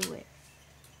scared to do it.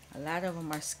 A lot of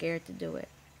them are scared to do it.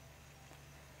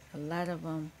 A lot of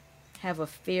them have a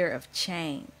fear of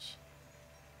change.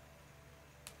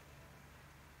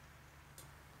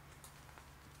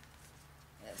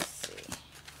 Let's see.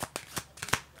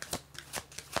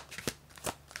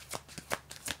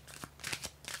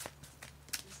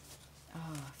 Oh,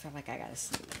 I feel like I gotta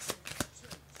sneeze.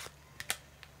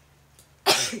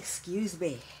 Excuse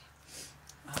me.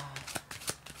 I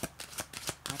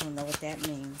don't know what that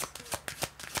means.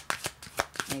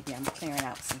 Maybe I'm clearing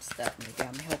out some stuff. Maybe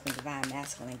I'm helping Divine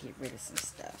Masculine get rid of some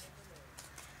stuff.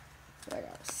 What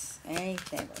else?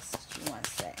 Anything else that you want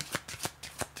to say?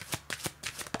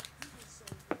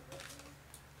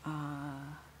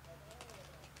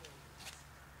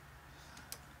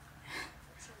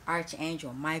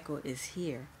 Archangel Michael is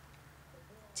here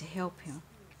to help him,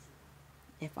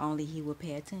 if only he would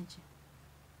pay attention.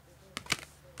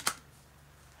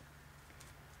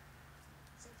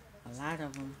 A lot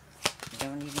of them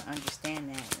don't even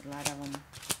understand that. A lot of them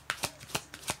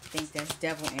think that's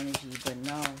devil energy, but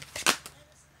no.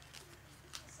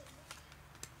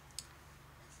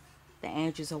 The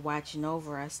angels are watching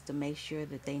over us to make sure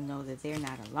that they know that they're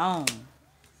not alone.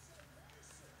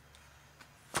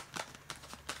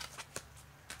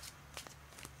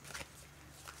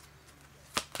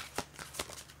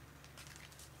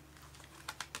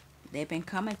 They've been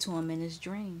coming to him in his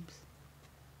dreams.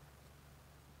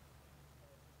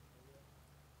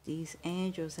 These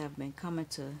angels have been coming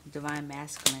to Divine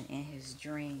Masculine in his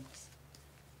dreams.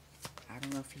 I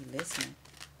don't know if he's listening.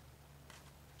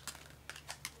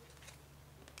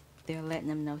 They're letting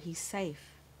him know he's safe.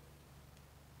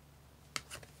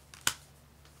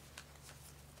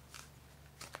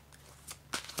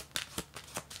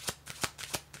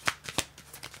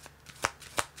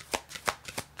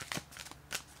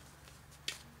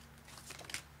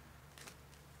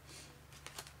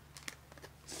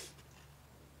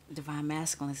 Divine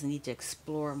Masculines need to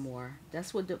explore more.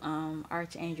 That's what the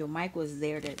Archangel Michael is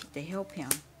there to help him.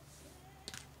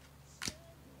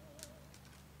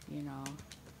 You know,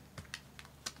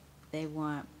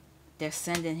 they're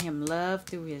sending him love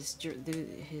through his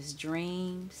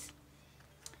dreams.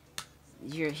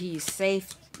 He's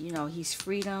safe. You know, he's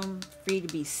free to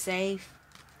be safe.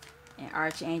 And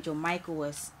Archangel Michael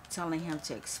was telling him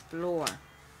to explore,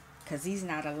 because he's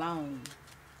not alone.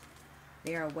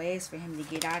 There are ways for him to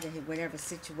get out of whatever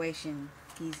situation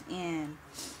he's in.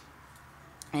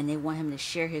 And they want him to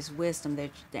share his wisdom.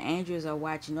 The angels are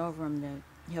watching over him to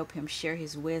help him share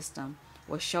his wisdom,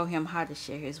 or show him how to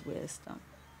share his wisdom.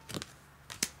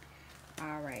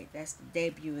 Alright, that's the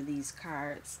debut of these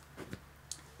cards.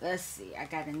 Let's see, I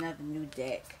got another new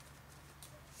deck.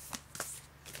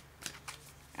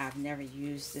 I've never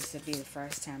used this. Will be the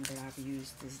first time that I've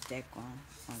used this deck on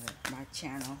my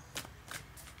channel.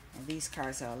 And these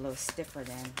cards are a little stiffer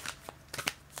than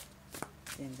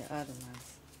the other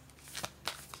ones.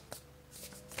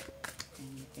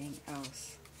 Anything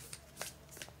else?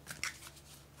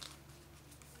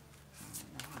 I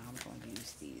don't know how I'm going to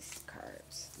use these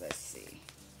cards. Let's see.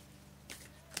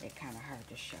 They're kind of hard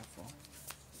to shuffle.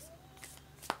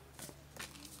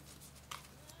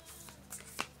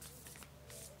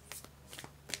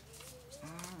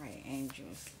 Alright,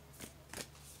 angels.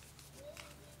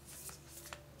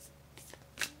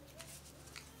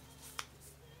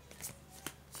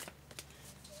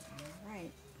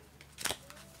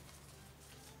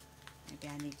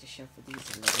 I need to shuffle these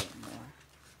a little bit more.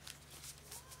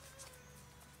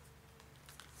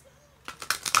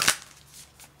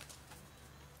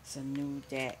 It's a new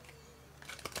deck.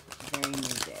 Very new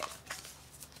deck.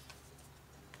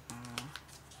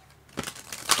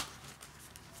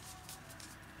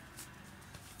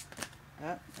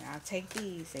 I'll take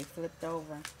these. They flipped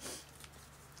over.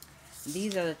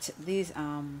 These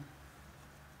are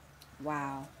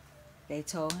wow. They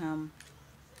told him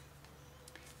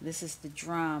this is the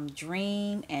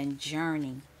dream and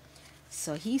journey.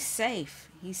 So he's safe.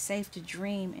 He's safe to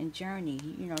dream and journey.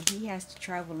 You know, he has to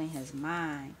travel in his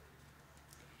mind.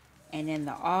 And in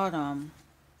the autumn,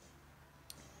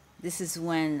 this is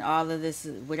when all of this,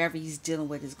 whatever he's dealing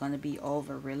with, is going to be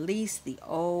over. Release the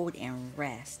old and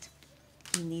rest.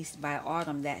 He needs, by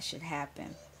autumn, that should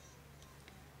happen.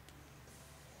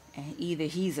 And either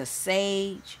he's a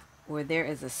sage or there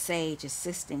is a sage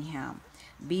assisting him.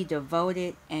 Be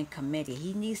devoted and committed.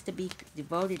 He needs to be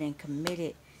devoted and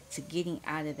committed to getting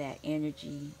out of that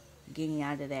energy, getting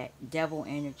out of that devil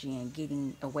energy, and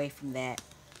getting away from that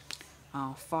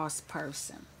false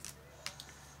person.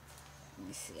 Let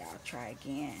me see. I'll try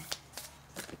again.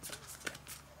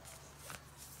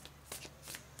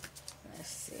 Let's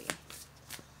see.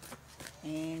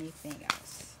 Anything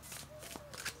else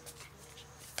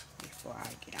before I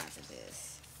get out of this?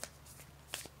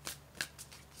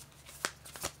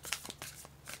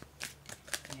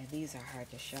 These are hard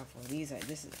to shuffle. This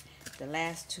is the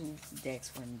last two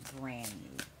decks were brand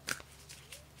new.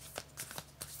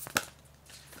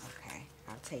 Okay,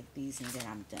 I'll take these and then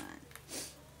I'm done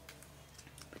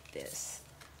with this.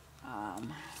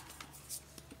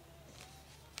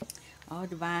 Oh,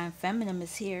 Divine Feminine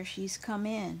is here. She's come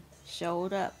in,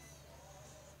 showed up.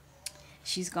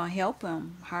 She's gonna help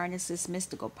him harness this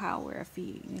mystical power if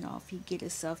he get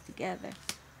himself together.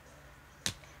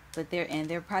 But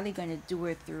they're probably going to do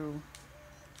it through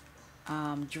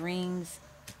dreams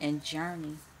and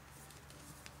journey.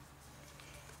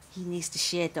 He needs to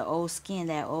shed the old skin.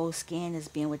 That old skin is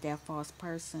being with that false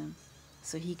person,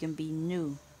 so he can be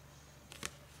new.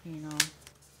 You know.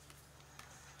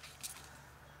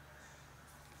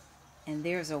 And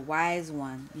there's a wise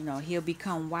one. You know, he'll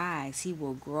become wise. He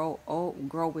will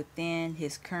grow within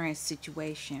his current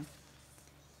situation.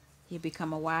 He'll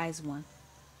become a wise one.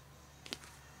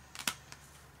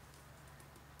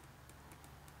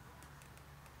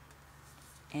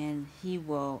 And he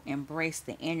will embrace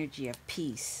the energy of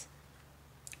peace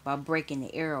by breaking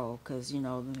the arrow, because you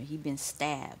know he been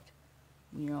stabbed,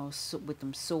 you know, with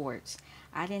them swords.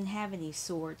 I didn't have any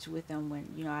swords with him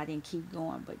when, you know, I didn't keep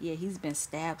going, but yeah, he's been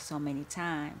stabbed so many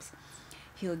times.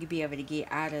 He'll be able to get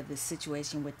out of the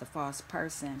situation with the false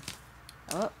person.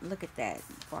 Oh, look at that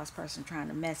false person trying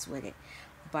to mess with it,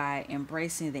 by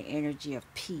embracing the energy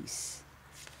of peace.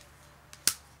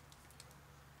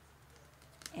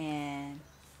 And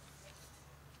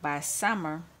by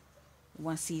summer,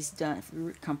 once he's done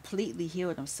completely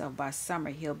healed himself, by summer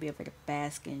he'll be able to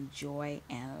bask in joy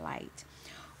and light.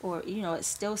 Or, you know, it's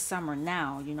still summer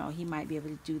now, you know, he might be able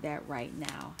to do that right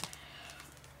now.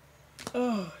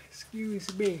 Oh,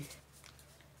 excuse me.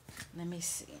 Let me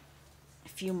see a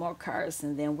few more cards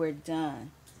and then we're done.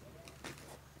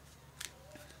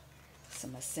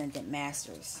 Some Ascendant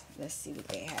Masters, let's see what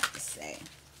they have to say.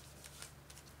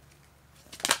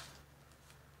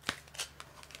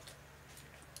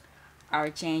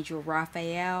 Archangel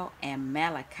Raphael and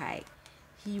Malachite.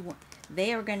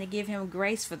 They are going to give him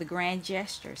grace for the grand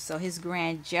gesture. So his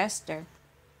grand gesture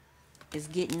is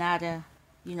getting out of,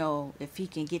 you know, if he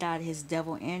can get out of his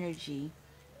devil energy,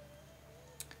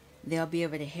 they'll be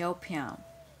able to help him.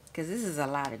 Because this is a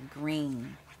lot of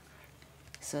green.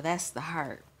 So that's the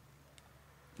heart.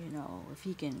 You know, if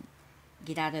he can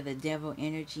get out of the devil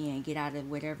energy and get out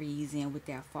of whatever he's in with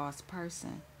that false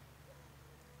person,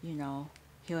 you know,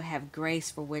 he'll have grace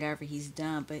for whatever he's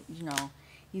done. But you know,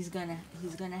 he's gonna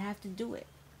have to do it.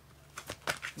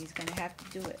 He's gonna have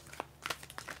to do it.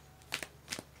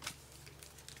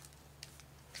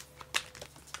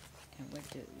 And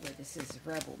what is his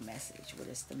rebel message? What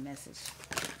is the message?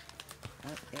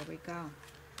 Oh, there we go.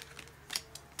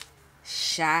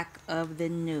 Shock of the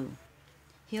new.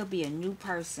 He'll be a new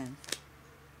person,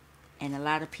 and a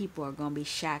lot of people are gonna be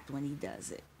shocked when he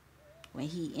does it. When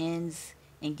he ends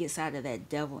and gets out of that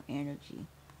devil energy,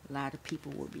 a lot of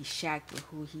people will be shocked with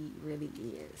who he really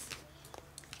is.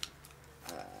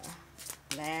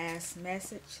 Last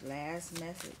message.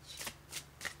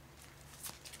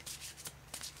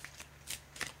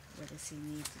 What does he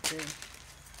need to do?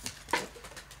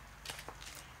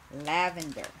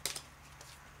 Lavender.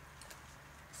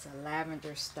 It's a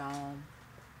lavender stone.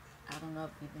 I don't know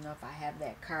even know if I have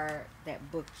that card,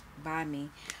 that book by me,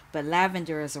 but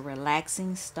lavender is a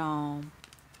relaxing stone.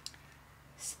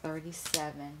 It's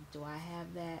 37. Do I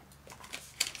have that?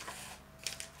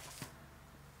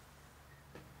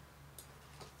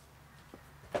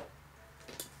 Do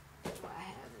I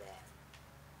have that?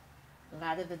 A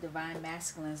lot of the divine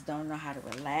masculines don't know how to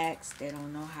relax. They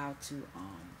don't know how to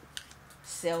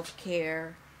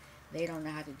self-care. They don't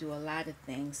know how to do a lot of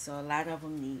things. So a lot of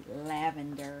them need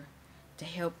lavender to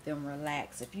help them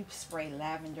relax. If you spray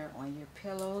lavender on your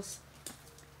pillows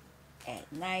at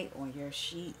night, on your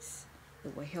sheets,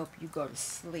 it will help you go to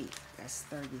sleep. That's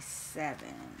 37.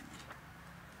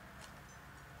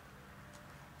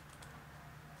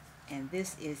 And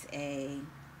this is a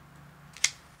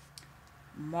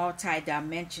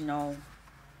multi-dimensional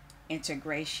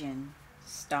integration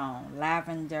stone.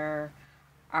 Lavender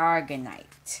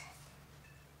Aragonite.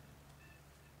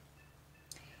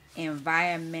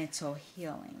 Environmental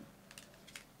healing.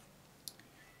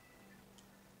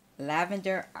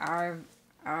 Lavender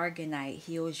Aragonite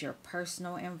heals your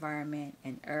personal environment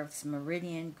and Earth's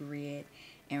meridian grid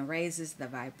and raises the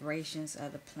vibrations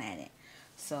of the planet.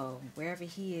 So wherever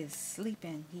he is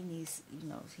sleeping, he needs, you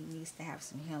know, he needs to have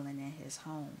some healing in his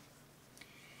home.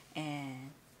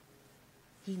 And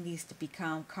he needs to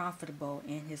become comfortable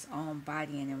in his own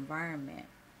body and environment,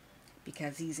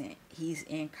 because he's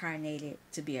incarnated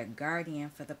to be a guardian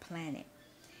for the planet.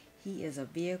 He is a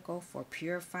vehicle for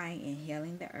purifying and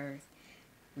healing the earth,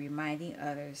 reminding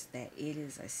others that it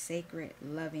is a sacred,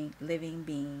 loving, living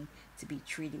being to be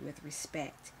treated with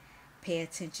respect. Pay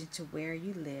attention to where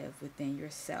you live within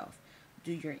yourself.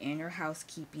 Do your inner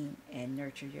housekeeping and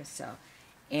nurture yourself.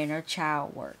 Inner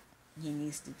child work. He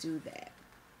needs to do that.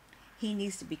 He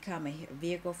needs to become a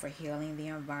vehicle for healing the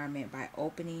environment by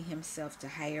opening himself to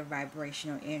higher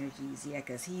vibrational energies. Yeah,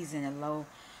 because he's in a low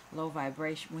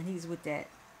vibration. When he's with that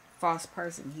false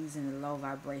person, he's in a low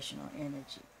vibrational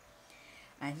energy.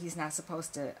 And he's not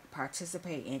supposed to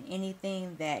participate in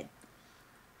anything that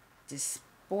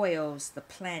despoils the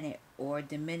planet or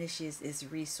diminishes its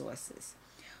resources.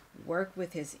 Work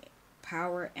with his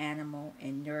power animal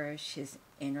and nourish his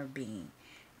inner being.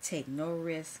 Take no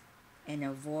risk and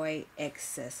avoid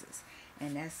excesses.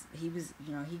 And that's, he was,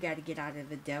 he got to get out of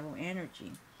the devil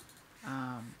energy.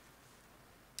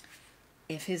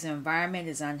 If his environment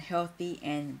is unhealthy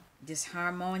and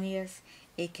disharmonious,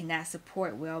 it cannot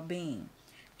support well-being.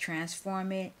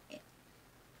 Transform it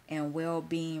and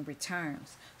well-being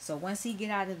returns. So once he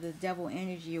get out of the devil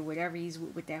energy or whatever he's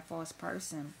with that false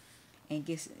person and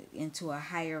gets into a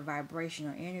higher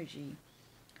vibrational energy,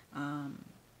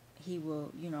 he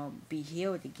will, be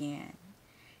healed again.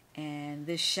 And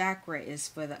this chakra is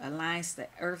for the alliance, the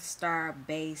earth star,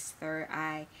 base, third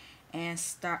eye, and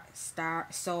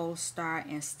soul star,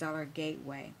 and stellar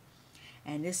gateway.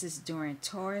 And this is during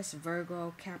Taurus,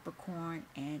 Virgo, Capricorn,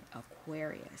 and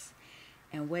Aquarius.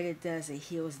 And what it does, it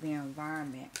heals the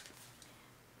environment.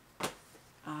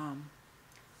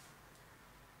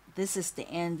 This is the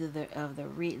end of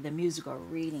the musical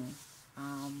reading.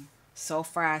 So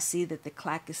far, I see that the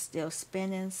clock is still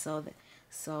spinning, so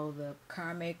the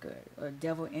karmic or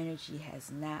devil energy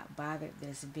has not bothered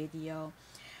this video.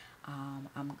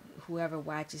 Whoever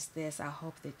watches this, I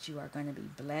hope that you are going to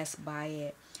be blessed by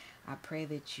it. I pray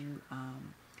that you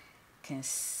can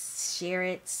share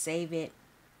it, save it,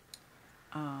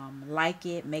 like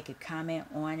it, make a comment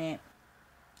on it,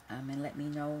 and let me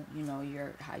know,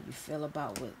 how you feel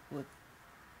about with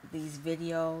these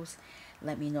videos.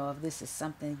 Let me know if this is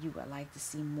something you would like to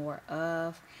see more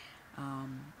of.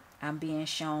 I'm being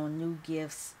shown new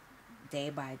gifts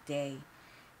day by day,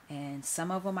 and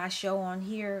some of them I show on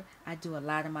here. I do a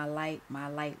lot of my light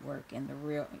work in the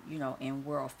real, in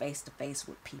world, face to face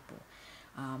with people.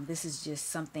 This is just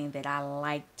something that I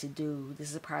like to do.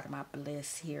 This is a part of my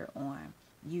bliss here on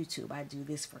YouTube. I do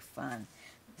this for fun.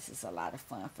 This is a lot of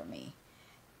fun for me,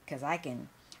 because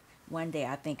one day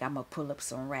I think I'm gonna pull up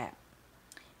some rap,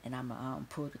 and I'm gonna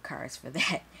pull the cards for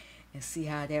that and see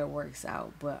how that works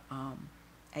out. But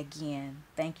again,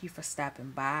 thank you for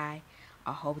stopping by.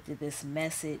 I hope that this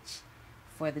message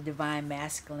for the Divine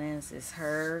Masculines is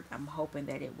heard. I'm hoping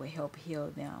that it will help heal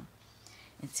them.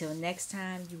 Until next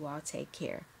time, you all take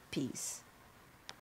care. Peace.